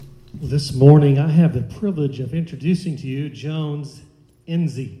This morning, I have the privilege of introducing to you Jones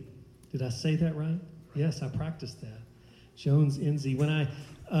Enzi. Did I say that right? Yes, I practiced that. Jones Enzi. When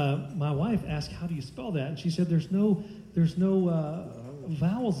my wife asked, "How do you spell that?" and she said, "There's no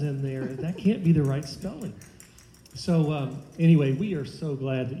vowels in there. That can't be the right spelling." So anyway, we are so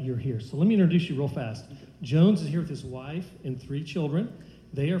glad that you're here. So let me introduce you real fast. Jones is here with his wife and 3 children.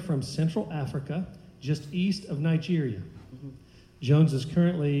 They are from Central Africa, just east of Nigeria. Jones is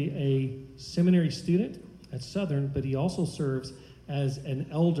currently a seminary student at Southern, but he also serves as an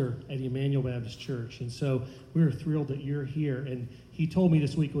elder at Emmanuel Baptist Church. And so we're thrilled that you're here. And he told me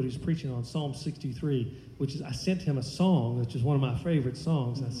this week what he was preaching on, Psalm 63, which is, I sent him a song, which is one of my favorite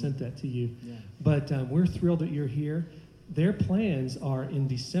songs. I sent that to you. Yeah. But we're thrilled that you're here. Their plans are in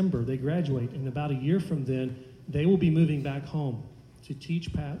December. They graduate. And about a year from then, they will be moving back home to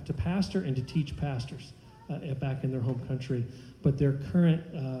teach, to pastor and to teach pastors back in their home country. But their current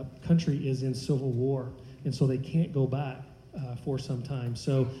country is in civil war, and so they can't go back for some time.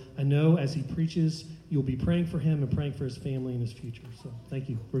 So I know as he preaches, you'll be praying for him and praying for his family and his future. So thank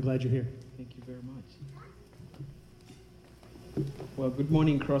you. We're glad you're here. Thank you very much. Well, good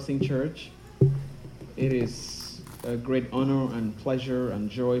morning, Crossing Church. It is a great honor and pleasure and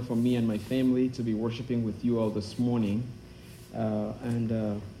joy for me and my family to be worshiping with you all this morning.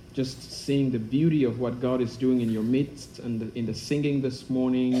 Just seeing the beauty of what God is doing in your midst and in the singing this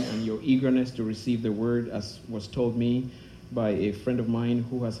morning and your eagerness to receive the word, as was told me by a friend of mine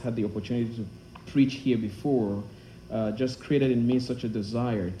who has had the opportunity to preach here before, just created in me such a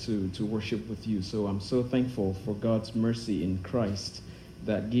desire to worship with you. So I'm so thankful for God's mercy in Christ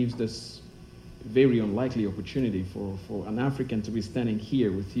that gives this very unlikely opportunity for an African to be standing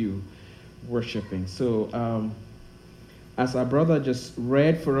here with you worshiping. So as our brother just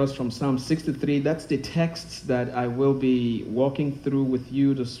read for us from Psalm 63, that's the text that I will be walking through with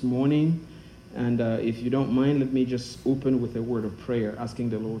you this morning. And if you don't mind, let me just open with a word of prayer, asking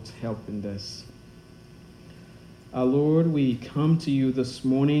the Lord's help in this. Our Lord, we come to you this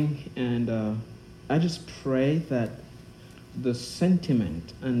morning, and I just pray that the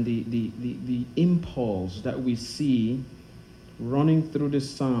sentiment and the impulse that we see running through this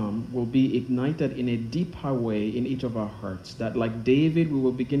psalm will be ignited in a deeper way in each of our hearts, that like David, we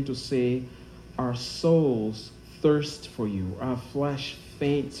will begin to say, our souls thirst for you, our flesh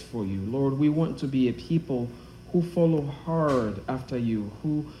faints for you. Lord, we want to be a people who follow hard after you,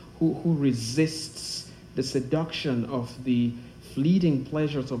 who resists the seduction of the fleeting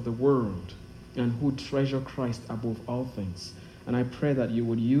pleasures of the world, and who treasure Christ above all things. And I pray that you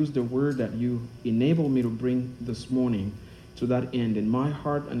would use the word that you enable me to bring this morning to that end in my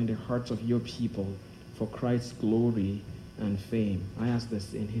heart and in the hearts of your people for Christ's glory and fame. I ask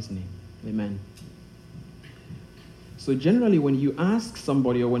this in his name. Amen. So generally when you ask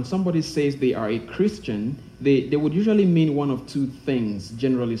somebody, or when somebody says they are a Christian, they would usually mean one of 2 things,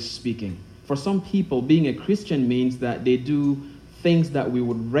 generally speaking. For some people, being a Christian means that they do things that we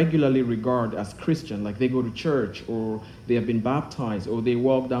would regularly regard as Christian, like they go to church, or they have been baptized, or they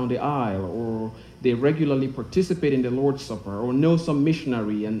walk down the aisle, or they regularly participate in the Lord's Supper, or know some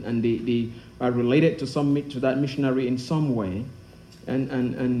missionary, and they are related to that missionary in some way.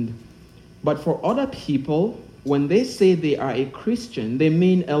 But for other people, when they say they are a Christian, they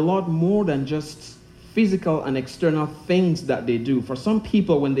mean a lot more than just physical and external things that they do. For some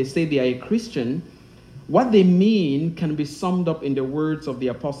people, when they say they are a Christian, what they mean can be summed up in the words of the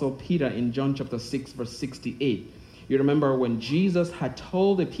Apostle Peter in John chapter 6, verse 68. You remember when Jesus had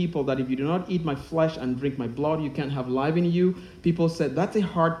told the people that if you do not eat my flesh and drink my blood, you can't have life in you. People said, that's a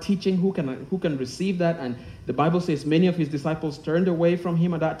hard teaching. Who can receive that? And the Bible says many of his disciples turned away from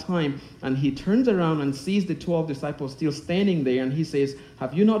him at that time. And he turns around and sees the 12 disciples still standing there. And he says,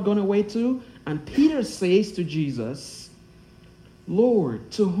 have you not gone away too? And Peter says to Jesus, Lord,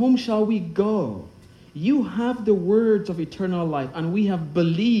 to whom shall we go? You have the words of eternal life, and we have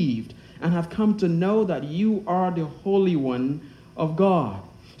believed and have come to know that you are the Holy One of God.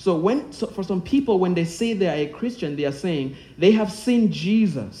 So for some people, when they say they are a Christian, they are saying they have seen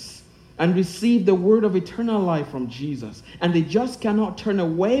Jesus and received the word of eternal life from Jesus. And they just cannot turn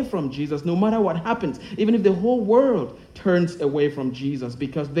away from Jesus no matter what happens, even if the whole world turns away from Jesus,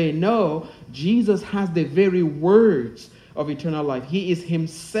 because they know Jesus has the very words of eternal life. He is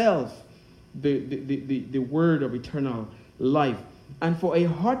himself the word of eternal life. And for a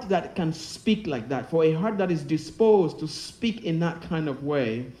heart that can speak like that, for a heart that is disposed to speak in that kind of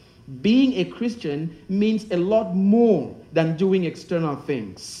way, being a Christian means a lot more than doing external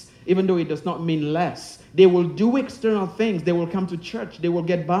things, even though it does not mean less. They will do external things. They will come to church. They will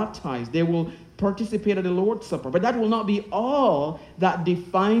get baptized. They will participate at the Lord's Supper. But that will not be all that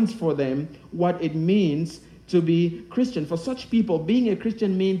defines for them what it means to be Christian. For such people, being a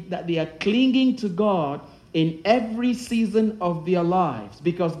Christian means that they are clinging to God in every season of their lives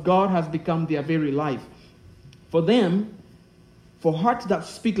because God has become their very life. For them, for hearts that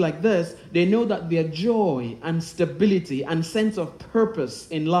speak like this, they know that their joy and stability and sense of purpose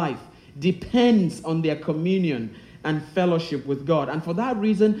in life depends on their communion and fellowship with God. And for that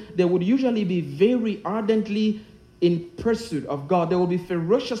reason, they would usually be very ardently in pursuit of God. They will be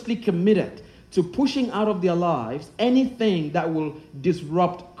ferociously committed to pushing out of their lives anything that will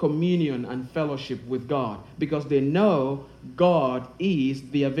disrupt communion and fellowship with God, because they know God is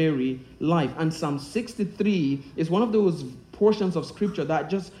their very life. And Psalm 63 is one of those portions of Scripture that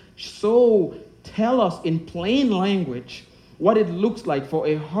just so tell us in plain language what it looks like for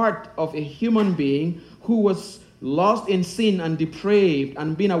a heart of a human being who was lost in sin and depraved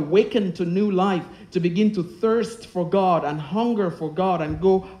and being awakened to new life to begin to thirst for God and hunger for God and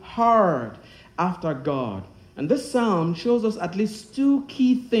go hard after God. And this psalm shows us at least two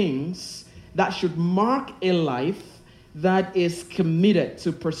key things that should mark a life that is committed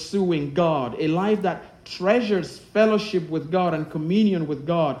to pursuing God, a life that treasures fellowship with God and communion with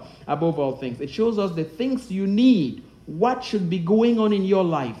God above all things. It shows us the things you need, what should be going on in your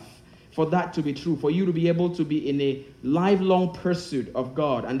life for that to be true, for you to be able to be in a lifelong pursuit of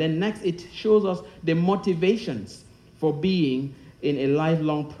God. And then next, it shows us the motivations for being in a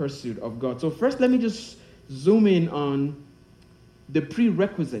lifelong pursuit of God. So first, let me just zoom in on the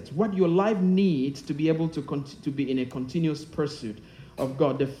prerequisites, what your life needs to be able to be in a continuous pursuit of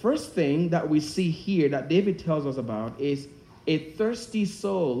God. The first thing that we see here that David tells us about is a thirsty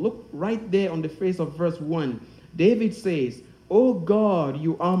soul. Look right there on the face of verse 1. David says, "O God,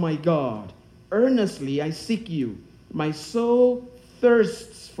 you are my God. Earnestly I seek you. My soul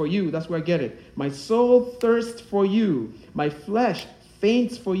thirsts for you." That's where I get it. My soul thirsts for you. My flesh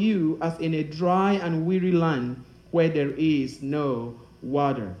faints for you as in a dry and weary land where there is no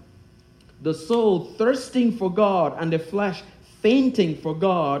water. The soul thirsting for God and the flesh fainting for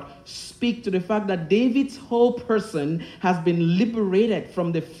God speak to the fact that David's whole person has been liberated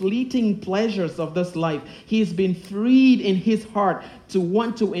from the fleeting pleasures of this life. He's been freed in his heart to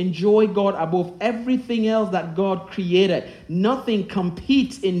want to enjoy God above everything else that God created. Nothing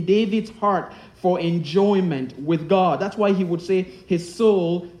competes in David's heart for enjoyment with God. That's why he would say his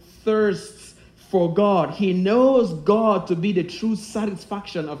soul thirsts for God. He knows God to be the true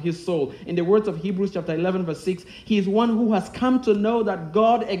satisfaction of his soul. In the words of Hebrews chapter 11 verse 6, he is one who has come to know that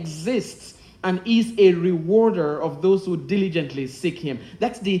God exists and is a rewarder of those who diligently seek him.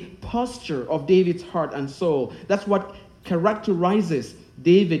 That's the posture of David's heart and soul. That's what characterizes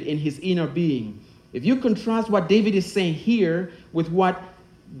David in his inner being. If you contrast what David is saying here with what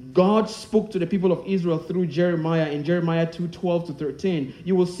God spoke to the people of Israel through Jeremiah in Jeremiah 2:12 to 13,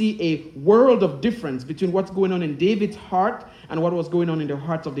 you will see a world of difference between what's going on in David's heart and what was going on in the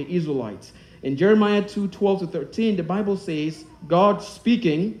hearts of the Israelites. In Jeremiah 2:12 to 13, the Bible says, God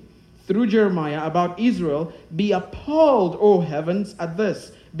speaking through Jeremiah about Israel, "Be appalled, O heavens, at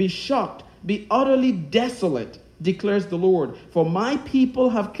this. Be shocked, be utterly desolate, declares the Lord. For my people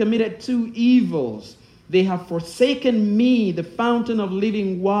have committed two evils. They have forsaken me, the fountain of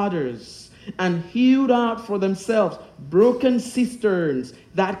living waters, and hewed out for themselves broken cisterns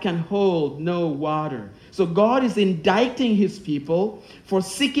that can hold no water." So God is indicting his people for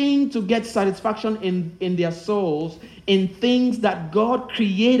seeking to get satisfaction in their souls in things that God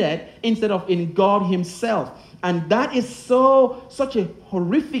created instead of in God himself. And that is such a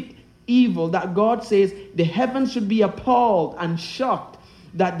horrific evil that God says the heavens should be appalled and shocked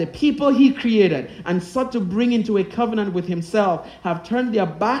that the people he created and sought to bring into a covenant with himself have turned their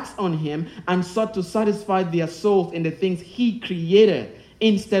backs on him and sought to satisfy their souls in the things he created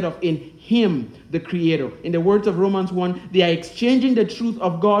instead of in him, the creator. In the words of Romans 1, they are exchanging the truth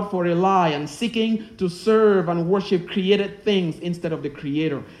of God for a lie and seeking to serve and worship created things instead of the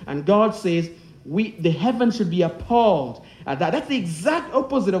creator. And God says, the heavens should be appalled at that. That's the exact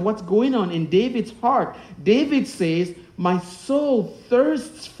opposite of what's going on in David's heart. David says, "My soul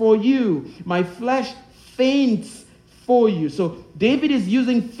thirsts for you. My flesh faints for you." So David is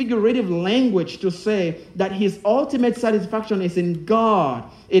using figurative language to say that his ultimate satisfaction is in God.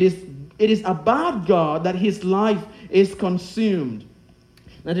 It is about God that his life is consumed.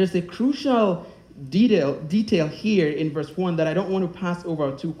 Now there's a crucial detail here in verse 1 that I don't want to pass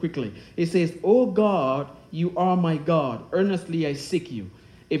over too quickly. It says, "O God, you are my God. Earnestly I seek you."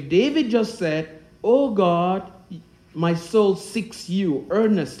 If David just said, "O God, my soul seeks you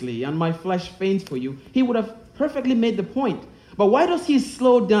earnestly, and my flesh faints for you," he would have perfectly made the point. But why does he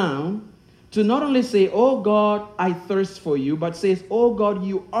slow down to not only say, oh God, I thirst for you, but says, oh God,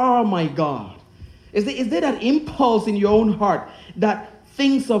 you are my God. Is there that impulse in your own heart that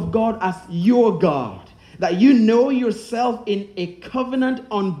thinks of God as your God? That you know yourself in a covenant,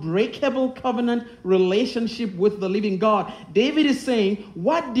 unbreakable covenant relationship with the living God. David is saying,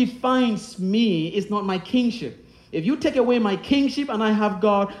 what defines me is not my kingship. If you take away my kingship and I have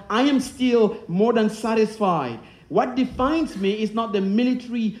God, I am still more than satisfied. What defines me is not the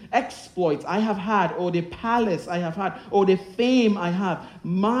military exploits I have had, or the palace I have had, or the fame I have.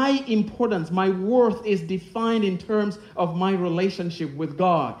 My importance, my worth is defined in terms of my relationship with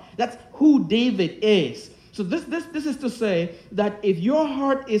God. That's who David is. So this is to say that if your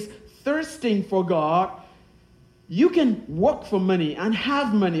heart is thirsting for God, you can work for money and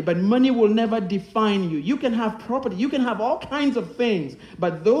have money, but money will never define you. You can have property, you can have all kinds of things,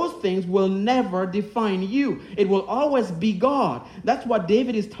 but those things will never define you. It will always be God. That's what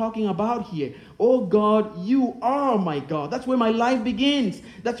David is talking about here. Oh God, you are my God. That's where my life begins.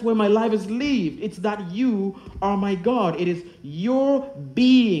 That's where my life is lived. It's that you are my God. It is your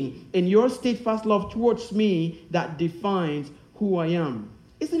being and your steadfast love towards me that defines who I am.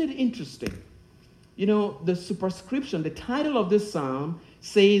 Isn't it interesting? You know, the superscription, the title of this psalm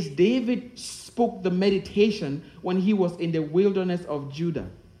says David spoke the meditation when he was in the wilderness of Judah.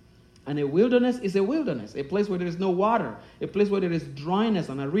 And a wilderness is a wilderness, a place where there is no water, a place where there is dryness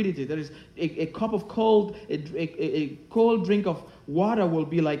and aridity. There is a cup of cold, a cold drink of water will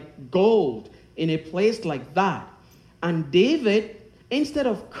be like gold in a place like that. And David, instead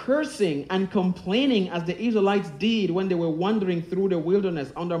of cursing and complaining as the Israelites did when they were wandering through the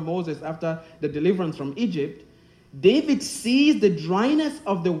wilderness under Moses after the deliverance from Egypt, David sees the dryness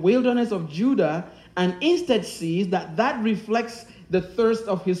of the wilderness of Judah and instead sees that that reflects the thirst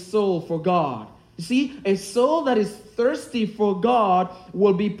of his soul for God. You see, a soul that is thirsty for God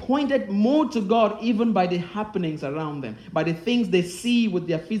will be pointed more to God even by the happenings around them, by the things they see with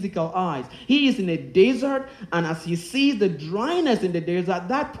their physical eyes. He is in a desert, and as he sees the dryness in the desert,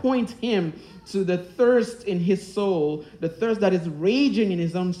 that points him to the thirst in his soul, the thirst that is raging in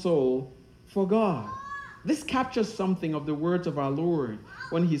his own soul for God. This captures something of the words of our Lord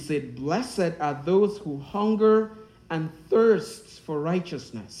when he said, "Blessed are those who hunger and thirst for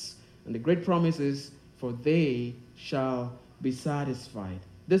righteousness." And the great promise is, for they shall be satisfied.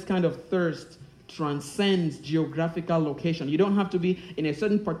 This kind of thirst transcends geographical location. You don't have to be in a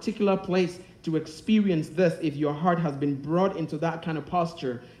certain particular place to experience this if your heart has been brought into that kind of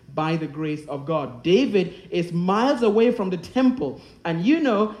posture by the grace of God. David is miles away from the temple. And you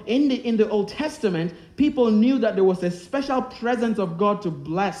know, in the Old Testament, people knew that there was a special presence of God to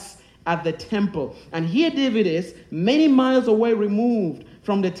bless at the temple. And here David is, many miles away removed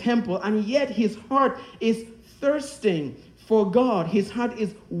from the temple, and yet his heart is thirsting for God. His heart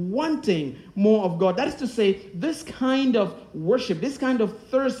is wanting more of God. That is to say, this kind of worship, this kind of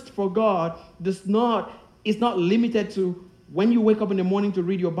thirst for God is not limited to when you wake up in the morning to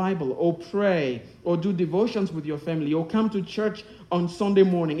read your Bible or pray or do devotions with your family or come to church on Sunday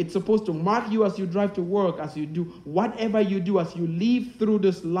morning. It's supposed to mark you as you drive to work, as you do whatever you do, as you live through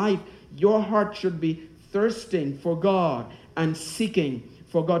this life. Your heart should be thirsting for God and seeking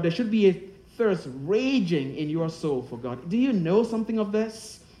for God. There should be a thirst raging in your soul for God. Do you know something of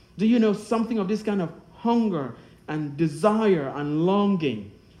this? Do you know something of this kind of hunger and desire and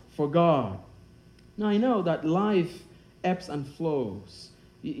longing for God? Now, I know that life ebbs and flows.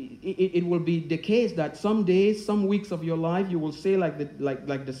 It will be the case that some days, some weeks of your life, you will say like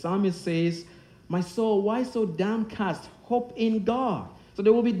the psalmist says, "My soul, why so downcast? Hope in God." So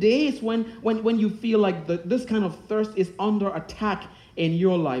there will be days when you feel like this kind of thirst is under attack in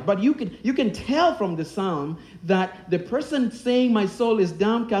your life. But you can tell from the psalm that the person saying "my soul is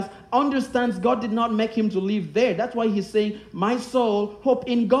downcast" understands God did not make him to live there. That's why he's saying, "My soul, hope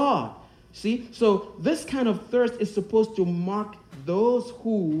in God." See? So this kind of thirst is supposed to mark those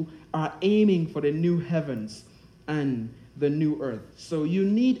who are aiming for the new heavens and the new earth. So you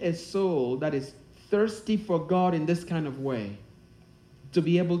need a soul that is thirsty for God in this kind of way to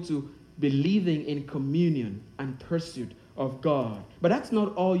be able to be living in communion and pursuit of God. But that's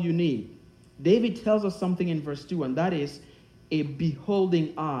not all you need. David tells us something in verse 2, and that is a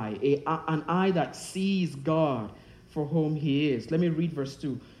beholding eye, an eye that sees God for whom he is. Let me read verse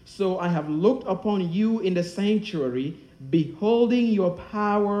 2. "So I have looked upon you in the sanctuary, beholding your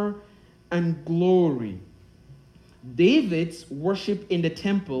power and glory." David's worship in the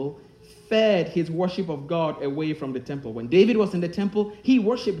temple fed his worship of God away from the temple. When David was in the temple, he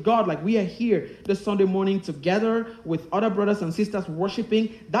worshiped God like we are here this Sunday morning together with other brothers and sisters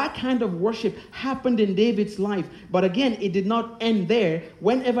worshiping. That kind of worship happened in David's life. But again, it did not end there.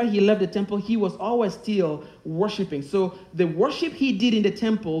 Whenever he left the temple, he was always still worshiping. So the worship he did in the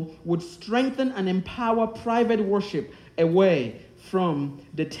temple would strengthen and empower private worship away from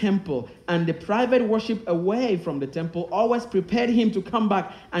the temple. And the private worship away from the temple always prepared him to come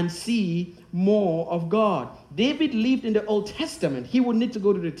back and see more of God. David lived in the Old Testament. He would need to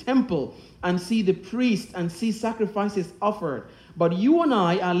go to the temple and see the priest and see sacrifices offered. But you and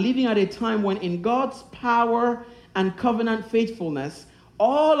I are living at a time when in God's power and covenant faithfulness,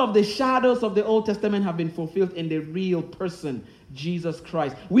 all of the shadows of the Old Testament have been fulfilled in the real person, Jesus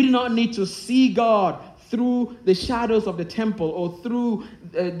Christ. We do not need to see God through the shadows of the temple or through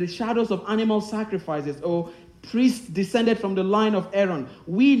the shadows of animal sacrifices or priests descended from the line of Aaron.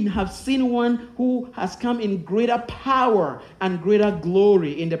 We have seen one who has come in greater power and greater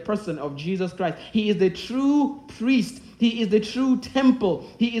glory in the person of Jesus Christ. He is the true priest. He is the true temple.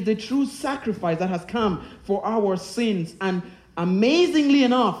 He is the true sacrifice that has come for our sins. And amazingly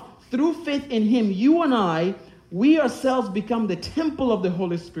enough, through faith in him, you and I, we ourselves become the temple of the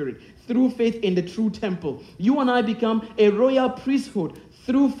Holy Spirit through faith in the true temple. You and I become a royal priesthood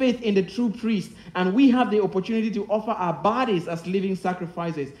through faith in the true priest. And we have the opportunity to offer our bodies as living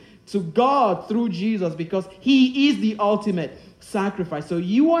sacrifices to God through Jesus because he is the ultimate sacrifice. So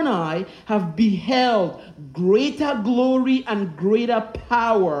you and I have beheld greater glory and greater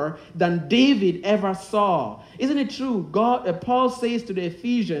power than David ever saw. Isn't it true? Paul says to the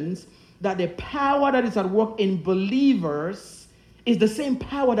Ephesians that the power that is at work in believers is the same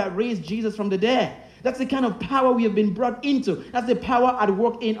power that raised Jesus from the dead. That's the kind of power we have been brought into. That's the power at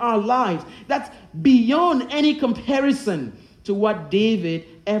work in our lives. That's beyond any comparison to what David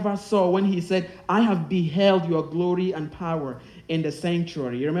ever saw when he said, I have beheld your glory and power in the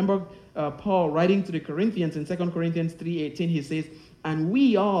sanctuary. You remember Paul writing to the Corinthians in 2 Corinthians 3:18, he says, and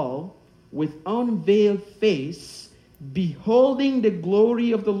we all with unveiled face, beholding the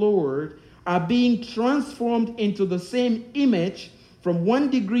glory of the Lord, are being transformed into the same image from one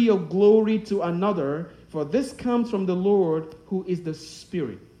degree of glory to another, for this comes from the Lord who is the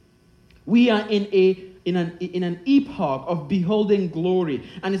Spirit. We are in an epoch of beholding glory.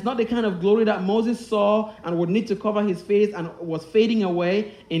 And it's not the kind of glory that Moses saw and would need to cover his face and was fading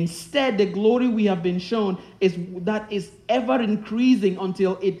away. Instead, the glory we have been shown is that is ever increasing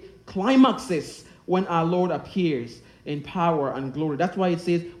until it climaxes when our Lord appears in power and glory. That's why it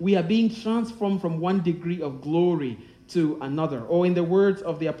says we are being transformed from one degree of glory to another. Or in the words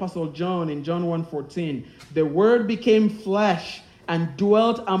of the Apostle John in John 1:14, the Word became flesh and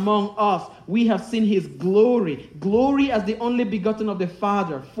dwelt among us. We have seen his glory. Glory as the only begotten of the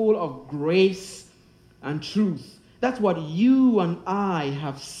Father, full of grace and truth. That's what you and I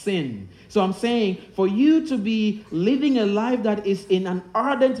have seen. So I'm saying for you to be living a life that is in an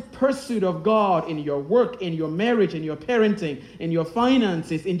ardent pursuit of God in your work, in your marriage, in your parenting, in your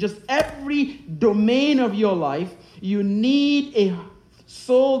finances, in just every domain of your life, you need a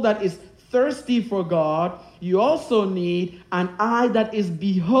soul that is thirsty for God. You also need an eye that is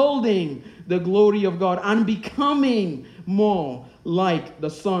beholding the glory of God and becoming more like the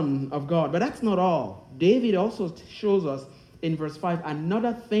Son of God. But that's not all. David also shows us in verse 5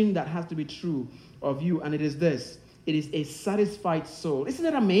 another thing that has to be true of you, and it is this. It is a satisfied soul. Isn't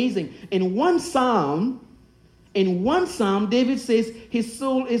that amazing? In one psalm, David says his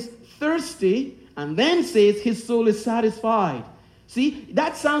soul is thirsty and then says his soul is satisfied. See,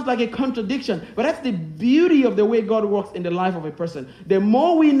 that sounds like a contradiction, but that's the beauty of the way God works in the life of a person. The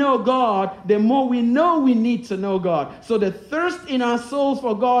more we know God, the more we know we need to know God. So the thirst in our souls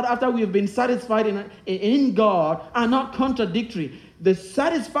for God after we have been satisfied in God are not contradictory. The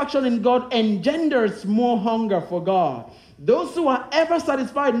satisfaction in God engenders more hunger for God. Those who are ever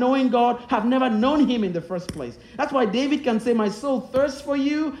satisfied knowing God have never known him in the first place. That's why David can say, my soul thirsts for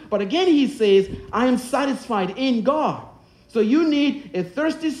you. But again, he says, I am satisfied in God. So you need a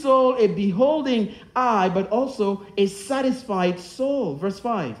thirsty soul, a beholding eye, but also a satisfied soul. Verse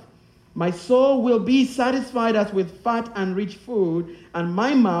 5. My soul will be satisfied as with fat and rich food, and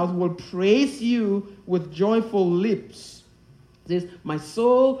my mouth will praise you with joyful lips. It says, my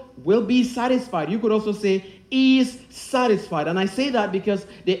soul will be satisfied. You could also say, is satisfied. And I say that because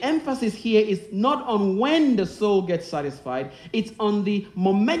the emphasis here is not on when the soul gets satisfied. It's on the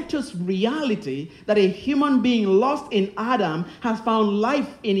momentous reality that a human being lost in Adam has found life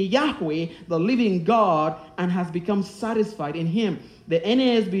in Yahweh, the living God, and has become satisfied in him. The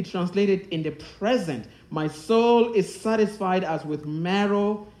NASB translated in the present, my soul is satisfied as with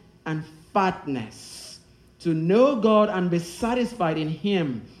marrow and fatness. To know God and be satisfied in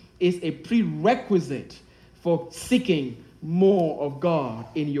Him is a prerequisite for seeking more of God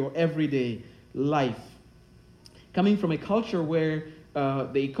in your everyday life. Coming from a culture where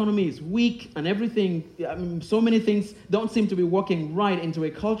the economy is weak and everything, so many things don't seem to be working right, into a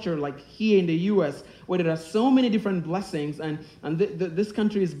culture like here in the U.S., where there are so many different blessings, and this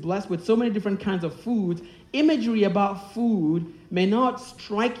country is blessed with so many different kinds of food. Imagery about food may not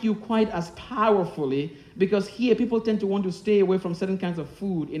strike you quite as powerfully, because here people tend to want to stay away from certain kinds of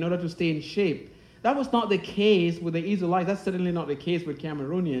food in order to stay in shape. That was not the case with the Israelites. That's certainly not the case with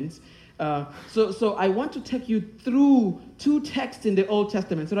Cameroonians. So I want to take you through two texts in the Old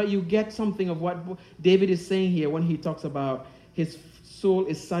Testament so that you get something of what David is saying here when he talks about his soul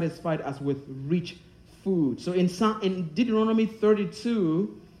is satisfied as with rich food. So in Deuteronomy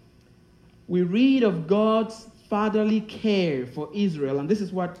 32, we read of God's fatherly care for Israel, and this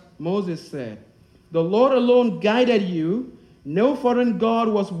is what Moses said. The Lord alone guided you. No foreign god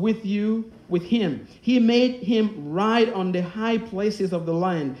was with him. He made him ride on the high places of the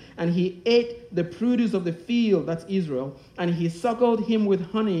land, and he ate the produce of the field, that's Israel, and he suckled him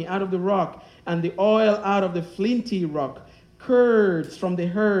with honey out of the rock, and the oil out of the flinty rock, curds from the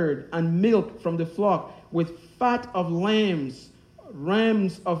herd, and milk from the flock, with fat of lambs,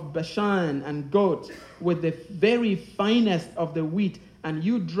 rams of Bashan, and goats, with the very finest of the wheat, and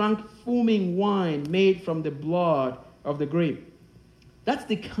you drank foaming wine made from the blood of the grape. That's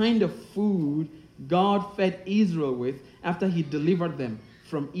the kind of food God fed Israel with after he delivered them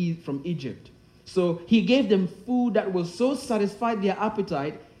from Egypt. So he gave them food that will so satisfy their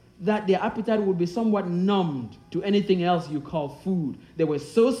appetite that their appetite would be somewhat numbed to anything else you call food. They were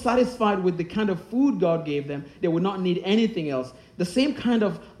so satisfied with the kind of food God gave them, they would not need anything else. The same kind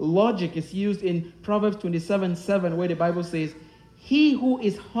of logic is used in Proverbs 27:7, where the Bible says, he who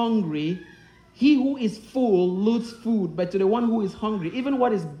is hungry, he who is full loots food, but to the one who is hungry, even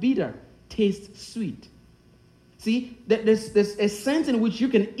what is bitter tastes sweet. See, there's a sense in which you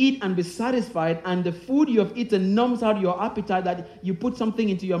can eat and be satisfied, and the food you have eaten numbs out your appetite, that you put something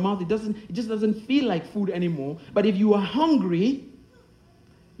into your mouth, it just doesn't feel like food anymore. But if you are hungry,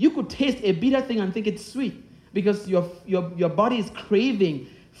 you could taste a bitter thing and think it's sweet, because your body is craving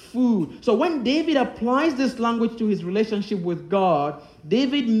food. So when David applies this language to his relationship with God,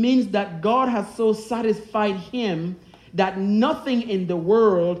 David means that God has so satisfied him that nothing in the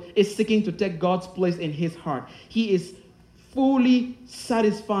world is seeking to take God's place in his heart. He is fully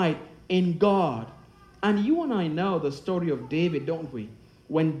satisfied in God. And you and I know the story of David, don't we?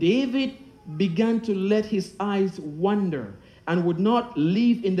 When David began to let his eyes wander and would not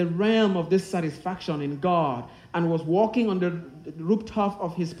live in the realm of this satisfaction in God, and was walking on the rooftop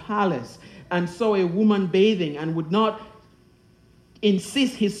of his palace and saw a woman bathing and would not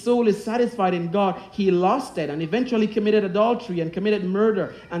insist his soul is satisfied in God, he lost it and eventually committed adultery and committed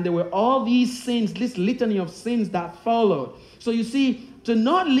murder. And there were all these sins, this litany of sins that followed. So you see, to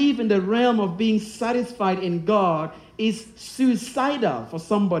not live in the realm of being satisfied in God is suicidal for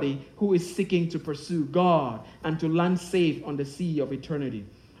somebody who is seeking to pursue God and to land safe on the sea of eternity.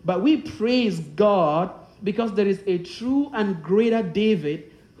 But we praise God because there is a true and greater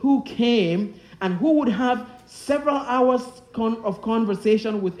David who came and who would have several hours of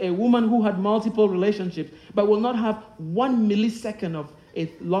conversation with a woman who had multiple relationships, but will not have 1 millisecond of a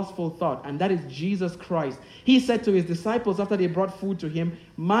lustful thought, and that is Jesus Christ. He said to his disciples after they brought food to him,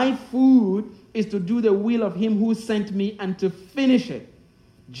 my food is to do the will of him who sent me and to finish it.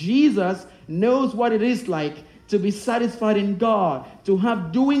 Jesus knows what it is like to be satisfied in God, to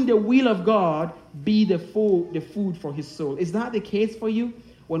have doing the will of God be the food for his soul. Is that the case for you?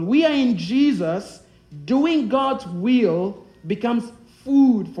 When we are in Jesus, doing God's will becomes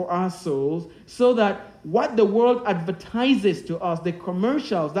food for our souls, so that what the world advertises to us, the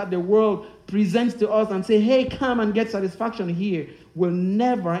commercials that the world presents to us and say, hey, come and get satisfaction here, will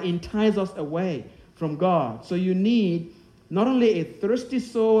never entice us away from God. So you need not only a thirsty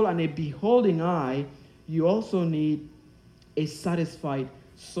soul and a beholding eye, you also need a satisfied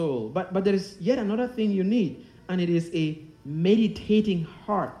soul. But there is yet another thing you need, and it is a meditating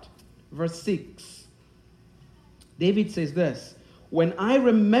heart. Verse 6. David says this, when I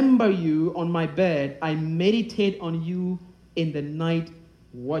remember you on my bed, I meditate on you in the night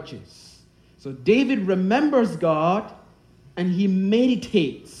watches. So David remembers God and he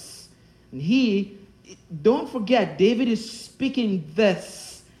meditates. And don't forget, David is speaking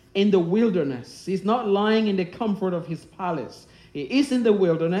this in the wilderness. He's not lying in the comfort of his palace. He is in the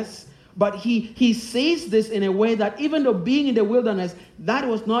wilderness, but he says this in a way that even though being in the wilderness, that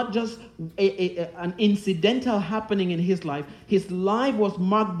was not just an incidental happening in his life. His life was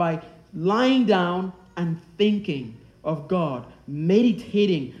marked by lying down and thinking of God,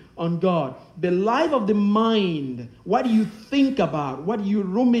 meditating on God. The life of the mind, what you think about, what you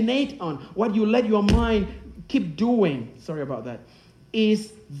ruminate on, what you let your mind keep doing, sorry about that,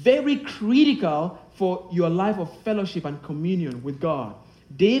 is very critical for your life of fellowship and communion with God.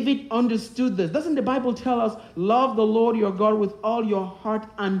 David understood this. Doesn't the Bible tell us, love the Lord your God with all your heart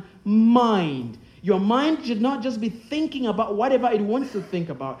and mind? Your mind should not just be thinking about whatever it wants to think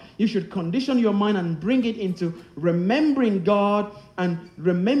about. You should condition your mind and bring it into remembering God and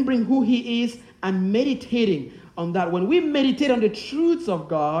remembering who He is and meditating on that. When we meditate on the truths of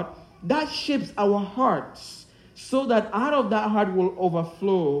God, that shapes our hearts so that out of that heart will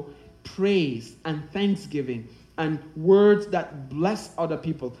overflow praise and thanksgiving and words that bless other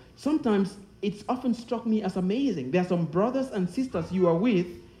people. Sometimes it's often struck me as amazing. There are some brothers and sisters you are with,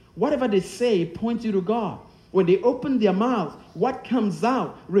 whatever they say points you to God. When they open their mouths, what comes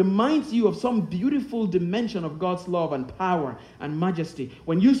out reminds you of some beautiful dimension of God's love and power and majesty.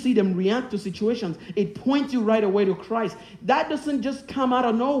 When you see them react to situations, it points you right away to Christ. That doesn't just come out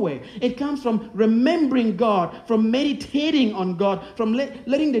of nowhere. It comes from remembering God, from meditating on God, from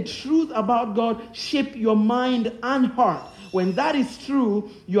letting the truth about God shape your mind and heart. When that is true,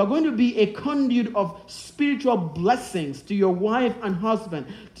 you are going to be a conduit of spiritual blessings to your wife and husband,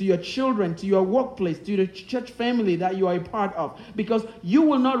 to your children, to your workplace, to the church family that you are a part of. Because you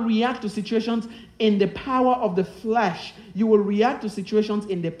will not react to situations in the power of the flesh. You will react to situations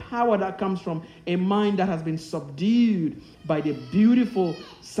in the power that comes from a mind that has been subdued by the beautiful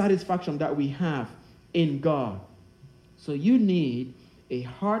satisfaction that we have in God. So you need a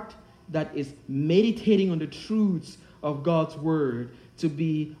heart that is meditating on the truths of God's word to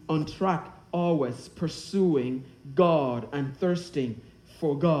be on track, always pursuing God and thirsting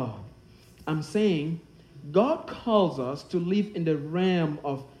for God. I'm saying God calls us to live in the realm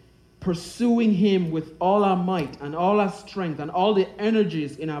of pursuing Him with all our might and all our strength and all the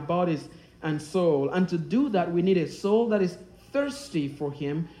energies in our bodies and soul. And to do that, we need a soul that is thirsty for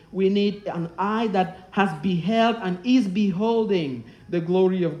Him. We need an eye that has beheld and is beholding the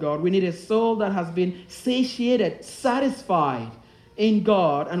glory of God. We need a soul that has been satiated, satisfied in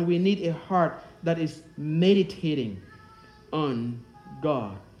God. And we need a heart that is meditating on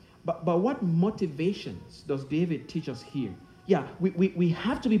God. But what motivations does David teach us here? Yeah, we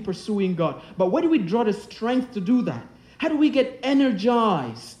have to be pursuing God. But where do we draw the strength to do that? How do we get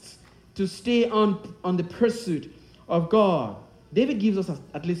energized to stay on the pursuit of God? David gives us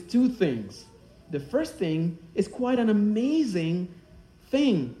at least two things. The first thing is quite an amazing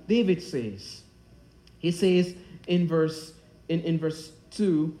thing David says. He says in verse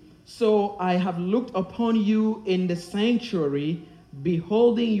 2, "So I have looked upon you in the sanctuary,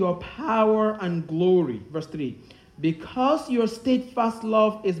 beholding your power and glory." Verse 3, "Because your steadfast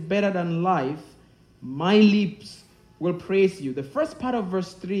love is better than life, my lips will praise you." The first part of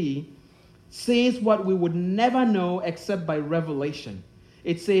verse 3 says what we would never know except by revelation.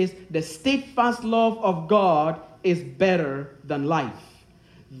 It says the steadfast love of God is better than life.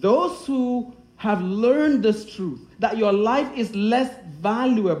 Those who have learned this truth, that your life is less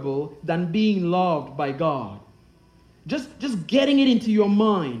valuable than being loved by God, just getting it into your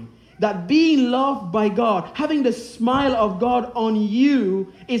mind, that being loved by God, having the smile of God on you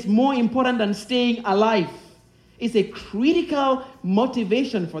is more important than staying alive. It's a critical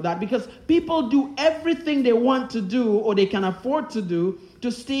motivation for that, because people do everything they want to do or they can afford to do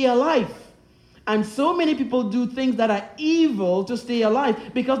to stay alive. And so many people do things that are evil to stay alive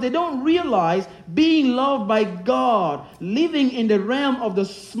because they don't realize being loved by God, living in the realm of the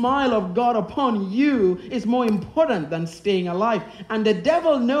smile of God upon you is more important than staying alive. And the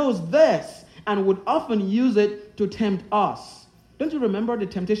devil knows this and would often use it to tempt us. Don't you remember the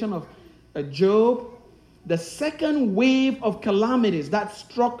temptation of Job? The second wave of calamities that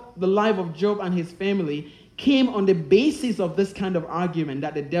struck the life of Job and his family came on the basis of this kind of argument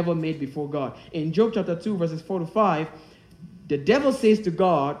that the devil made before God. In Job chapter 2, verses 4 to 5, the devil says to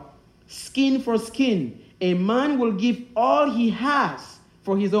God, "Skin for skin, a man will give all he has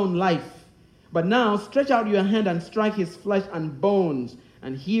for his own life. But now stretch out your hand and strike his flesh and bones,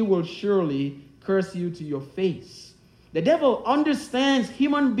 and he will surely curse you to your face." The devil understands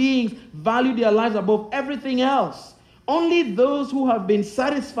human beings value their lives above everything else. Only those who have been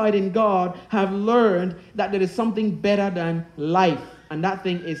satisfied in God have learned that there is something better than life, and that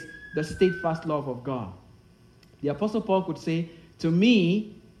thing is the steadfast love of God. The Apostle Paul could say, "To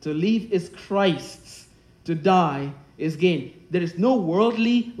me, to live is Christ, to die is gain." There is no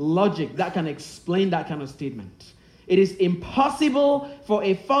worldly logic that can explain that kind of statement. It is impossible for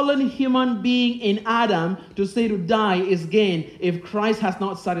a fallen human being in Adam to say to die is gain if Christ has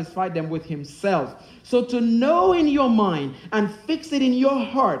not satisfied them with himself. So to know in your mind and fix it in your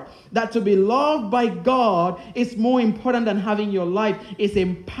heart that to be loved by God is more important than having your life is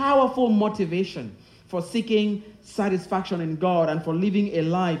a powerful motivation for seeking satisfaction in God and for living a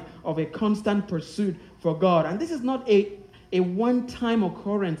life of a constant pursuit for God. And this is not a one-time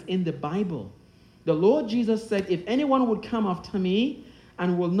occurrence in the Bible. The Lord Jesus said, if anyone would come after me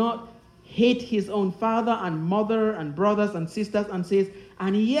and will not hate his own father and mother and brothers and sisters, and says,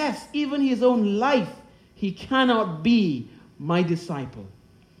 and yes, even his own life, he cannot be my disciple.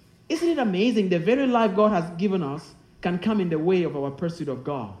 Isn't it amazing? The very life God has given us can come in the way of our pursuit of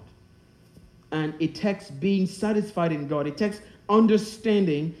God. And it takes being satisfied in God. It takes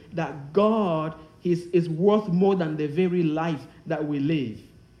understanding that God is worth more than the very life that we live,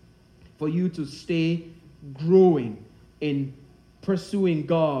 for you to stay growing in pursuing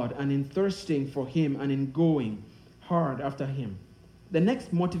God and in thirsting for him and in going hard after him. The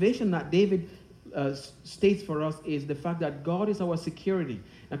next motivation that David states for us is the fact that God is our security.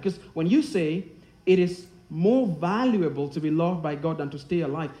 Because when you say it is more valuable to be loved by God than to stay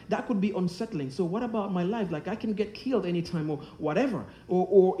alive, that could be unsettling. So what about my life? Like I can get killed anytime or whatever.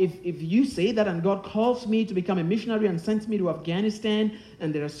 Or if you say that and God calls me to become a missionary and sends me to Afghanistan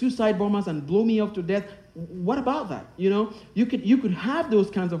and there are suicide bombers and blow me up to death, what about that? You know, you could have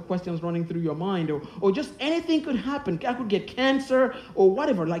those kinds of questions running through your mind, or just anything could happen. I could get cancer or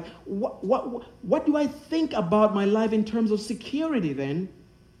whatever. Like what do I think about my life in terms of security then?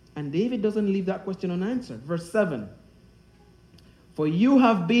 And David doesn't leave that question unanswered. Verse 7. For you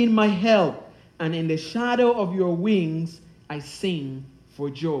have been my help, and in the shadow of your wings I sing for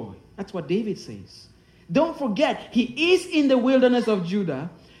joy. That's what David says. Don't forget, he is in the wilderness of Judah.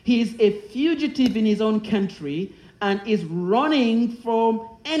 He is a fugitive in his own country and is running from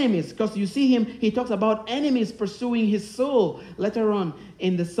enemies. Because you see him, he talks about enemies pursuing his soul later on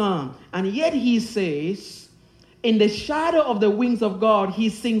in the psalm. And yet he says, in the shadow of the wings of God, he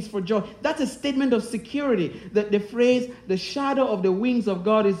sings for joy. That's a statement of security. The phrase, the shadow of the wings of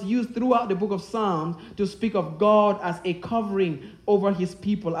God, is used throughout the book of Psalms to speak of God as a covering over his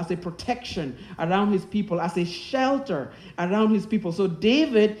people, as a protection around his people, as a shelter around his people. So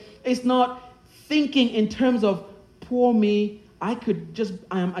David is not thinking in terms of, poor me, I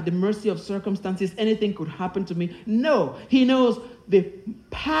am at the mercy of circumstances, anything could happen to me. No, he knows the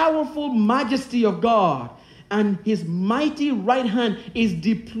powerful majesty of God, and his mighty right hand is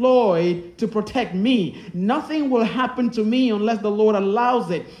deployed to protect me. Nothing will happen to me unless the Lord allows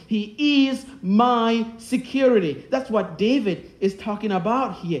it. He is my security. That's what David is talking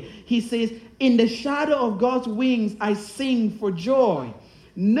about here. He says, in the shadow of God's wings, I sing for joy.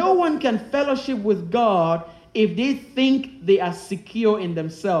 No one can fellowship with God if they think they are secure in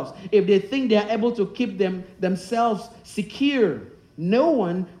themselves, if they think they are able to keep themselves secure. No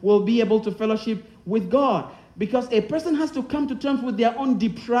one will be able to fellowship with God. Because a person has to come to terms with their own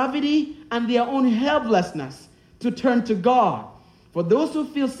depravity and their own helplessness to turn to God. For those who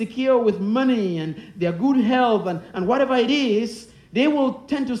feel secure with money and their good health and whatever it is, they will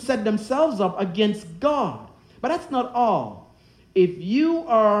tend to set themselves up against God. But that's not all. If you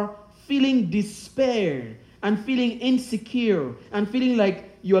are feeling despair and feeling insecure and feeling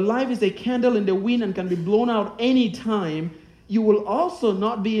like your life is a candle in the wind and can be blown out any time, you will also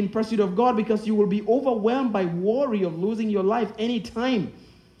not be in pursuit of God, because you will be overwhelmed by worry of losing your life any time.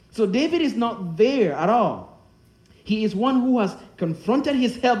 So David is not there at all. He is one who has confronted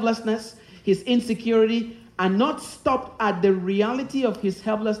his helplessness, his insecurity, and not stopped at the reality of his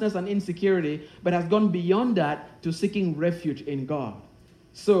helplessness and insecurity, but has gone beyond that to seeking refuge in God.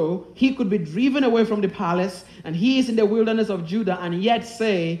 So he could be driven away from the palace, and he is in the wilderness of Judah, and yet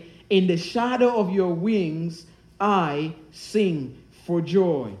say, in the shadow of your wings, I sing for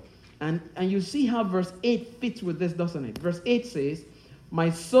joy. And you see how verse 8 fits with this, doesn't it? Verse 8 says,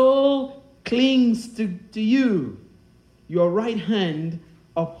 my soul clings to you. Your right hand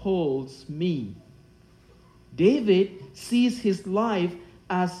upholds me. David sees his life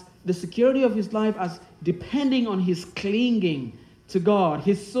as the security of his life as depending on his clinging to God.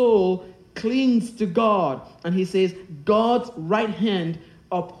 His soul clings to God. And he says, God's right hand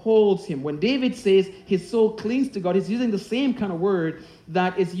upholds him. When David says his soul clings to God, he's using the same kind of word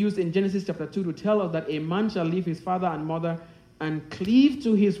that is used in Genesis chapter 2 to tell us that a man shall leave his father and mother and cleave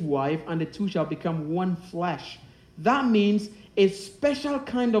to his wife, and the two shall become one flesh. That means a special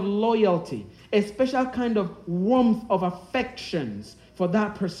kind of loyalty, a special kind of warmth of affections for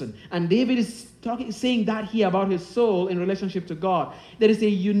that person. And David is saying that here about his soul in relationship to God. There is a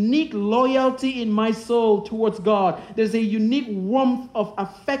unique loyalty in my soul towards God. There's a unique warmth of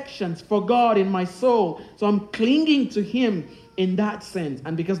affections for God in my soul. So I'm clinging to him in that sense.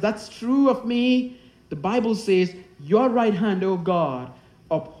 And because that's true of me, the Bible says, your right hand, O God,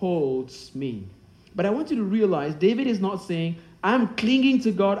 upholds me. But I want you to realize David is not saying, I'm clinging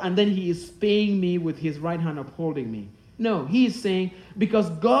to God and then he is paying me with his right hand upholding me. No, he is saying, because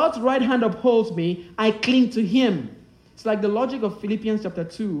God's right hand upholds me, I cling to him. It's like the logic of Philippians chapter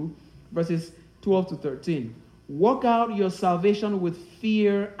 2, verses 12 to 13. Work out your salvation with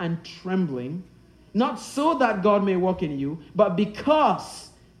fear and trembling, not so that God may work in you, but because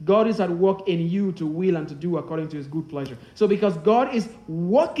God is at work in you to will and to do according to his good pleasure. So because God is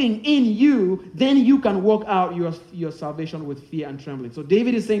working in you, then you can work out your salvation with fear and trembling. So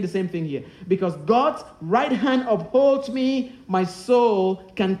David is saying the same thing here. Because God's right hand upholds me, my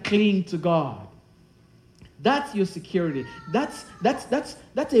soul can cling to God. That's your security. That's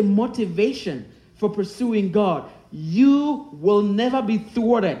a motivation for pursuing God. You will never be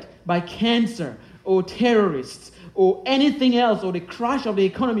thwarted by cancer or terrorists or anything else, or the crash of the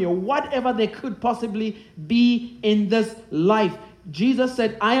economy, or whatever there could possibly be in this life. Jesus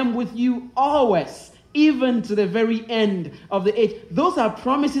said, I am with you always, even to the very end of the age. Those are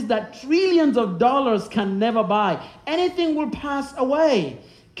promises that trillions of dollars can never buy. Anything will pass away.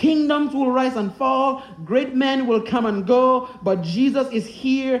 Kingdoms will rise and fall. Great men will come and go. But Jesus is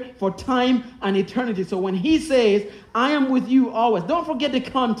here for time and eternity. So when he says, I am with you always, don't forget the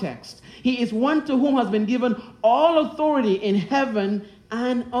context. He is one to whom has been given all authority in heaven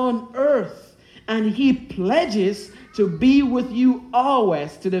and on earth. And he pledges to be with you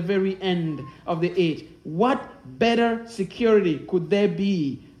always to the very end of the age. What better security could there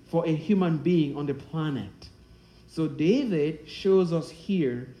be for a human being on the planet? So David shows us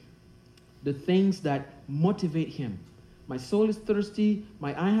here the things that motivate him. My soul is thirsty,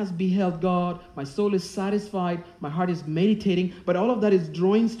 my eye has beheld God, my soul is satisfied, my heart is meditating, but all of that is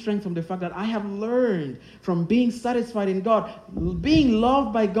drawing strength from the fact that I have learned from being satisfied in God. Being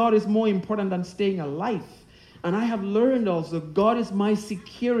loved by God is more important than staying alive. And I have learned also God is my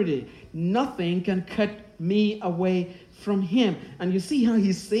security. Nothing can cut me away from him. And you see how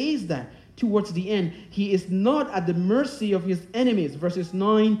he says that towards the end. He is not at the mercy of his enemies, verses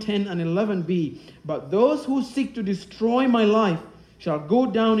 9, 10, and 11b. But those who seek to destroy my life shall go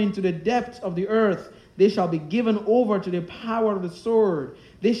down into the depths of the earth. They shall be given over to the power of the sword.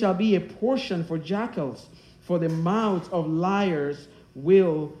 They shall be a portion for jackals, for the mouths of liars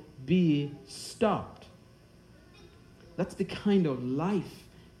will be stopped. That's the kind of life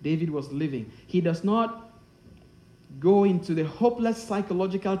David was living. He does not go into the hopeless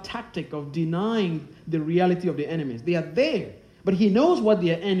psychological tactic of denying the reality of the enemies. They are there, but he knows what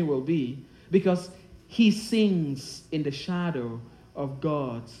their end will be because he sings in the shadow of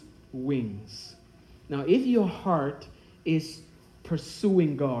God's wings. Now, if your heart is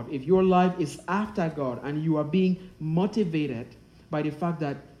pursuing God, if your life is after God and you are being motivated by the fact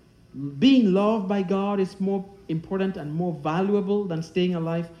that being loved by God is more important and more valuable than staying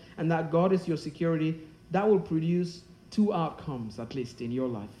alive, and that God is your security, that will produce two outcomes, at least, in your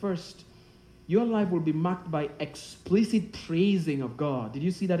life. First, your life will be marked by explicit praising of God. Did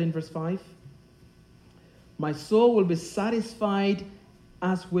you see that in verse 5? My soul will be satisfied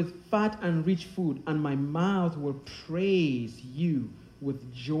as with fat and rich food, and my mouth will praise you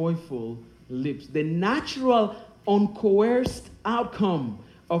with joyful lips. The natural, uncoerced outcome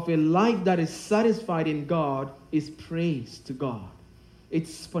of a life that is satisfied in God is praise to God.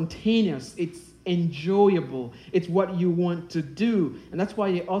 It's spontaneous. It's enjoyable. It's what you want to do. And that's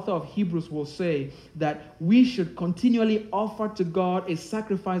why the author of Hebrews will say that we should continually offer to God a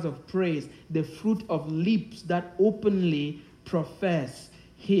sacrifice of praise, the fruit of lips that openly profess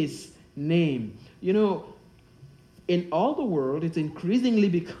his name. You know, in all the world, it's increasingly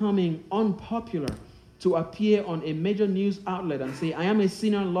becoming unpopular to appear on a major news outlet and say, I am a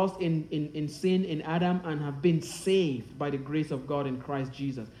sinner lost in sin in Adam and have been saved by the grace of God in Christ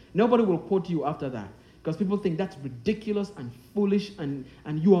Jesus. Nobody will quote you after that because people think that's ridiculous and foolish and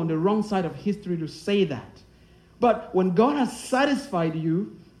you are on the wrong side of history to say that. But when God has satisfied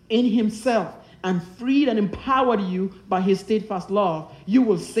you in himself and freed and empowered you by his steadfast love, you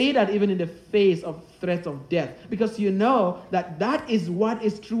will say that even in the face of threats of death because you know that that is what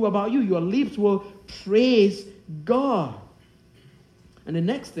is true about you. Your lips will praise God. And the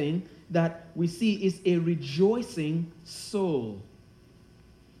next thing that we see is a rejoicing soul.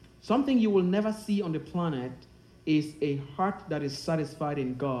 Something you will never see on the planet is a heart that is satisfied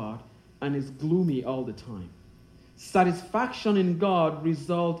in God and is gloomy all the time. satisfaction in God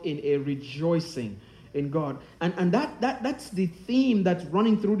result in a rejoicing in God. And that's the theme that's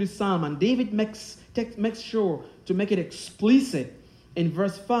running through the psalm. And David makes sure to make it explicit. In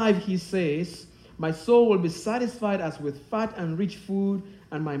verse 5, he says, my soul will be satisfied as with fat and rich food,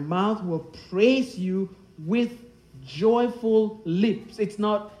 and my mouth will praise you with joyful lips. It's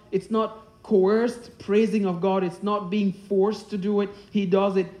not coerced praising of God. It's not being forced to do it. He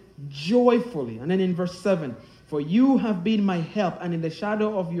does it joyfully. And then in verse 7, for you have been my help, and in the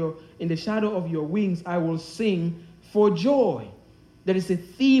shadow of your wings I will sing for joy. There is a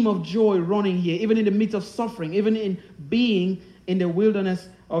theme of joy running here, even in the midst of suffering, even in being in the wilderness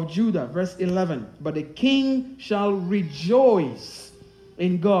of Judah. Verse 11, but the king shall rejoice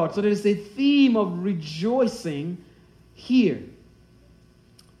in God. So there is a theme of rejoicing here.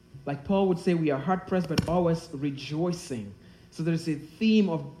 Like Paul would say, we are hard-pressed but always rejoicing. So there is a theme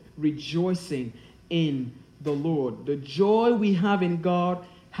of rejoicing in the Lord. The joy we have in God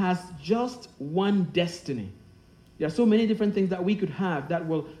has just one destiny. There are so many different things that we could have that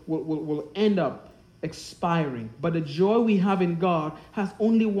will end up expiring. But the joy we have in God has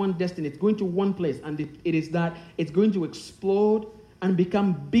only one destiny. It's going to one place, and it is that it's going to explode and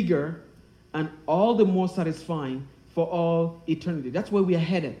become bigger and all the more satisfying for all eternity. That's where we are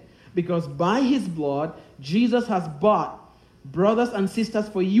headed. Because by his blood, Jesus has bought brothers and sisters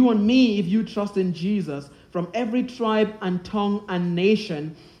for you and me, if you trust in Jesus, from every tribe and tongue and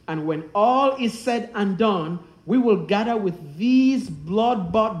nation. And when all is said and done, we will gather with these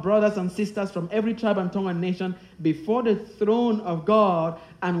blood-bought brothers and sisters from every tribe and tongue and nation before the throne of God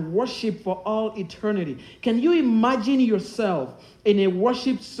and worship for all eternity. Can you imagine yourself in a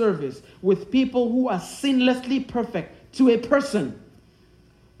worship service with people who are sinlessly perfect to a person,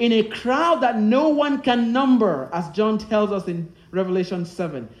 in a crowd that no one can number, as John tells us in Revelation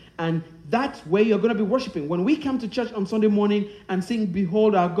 7? And that's where you're going to be worshiping. When we come to church on Sunday morning and sing,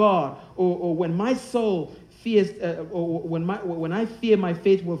 Behold Our God, or when my soul fears, or when I fear my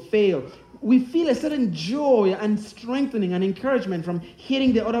faith will fail, we feel a certain joy and strengthening and encouragement from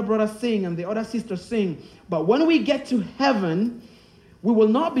hearing the other brothers sing and the other sisters sing. But when we get to heaven, we will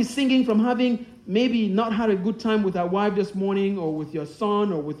not be singing from having maybe not had a good time with our wife this morning, or with your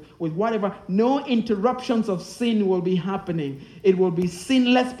son, or with whatever. No interruptions of sin will be happening. It will be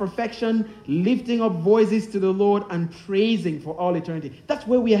sinless perfection, lifting up voices to the Lord and praising for all eternity. That's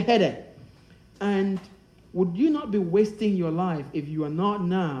where we are headed. And would you not be wasting your life if you are not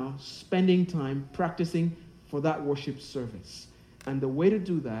now spending time practicing for that worship service? And the way to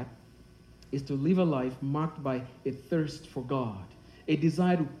do that is to live a life marked by a thirst for God, a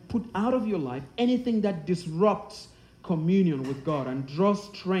desire to put out of your life anything that disrupts communion with God, and draw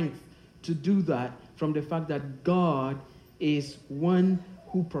strength to do that from the fact that God is one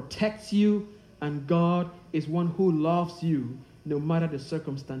who protects you, and God is one who loves you no matter the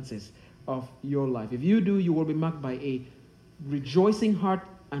circumstances of your life. If you do, you will be marked by a rejoicing heart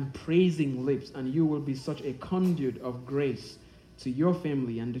and praising lips, and you will be such a conduit of grace to your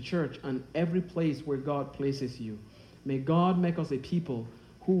family and the church and every place where God places you. May God make us a people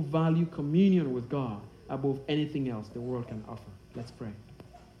who value communion with God above anything else the world can offer. Let's pray.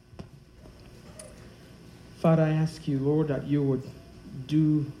 Father, I ask you, Lord, that you would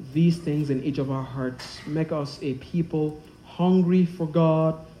do these things in each of our hearts. Make us a people hungry for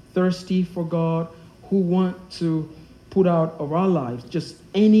God, thirsty for God, who want to put out of our lives just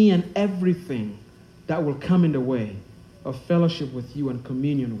any and everything that will come in the way of fellowship with you and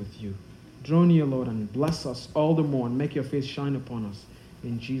communion with you. Draw near, Lord, and bless us all the more, and make your face shine upon us.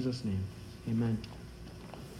 In Jesus' name, amen.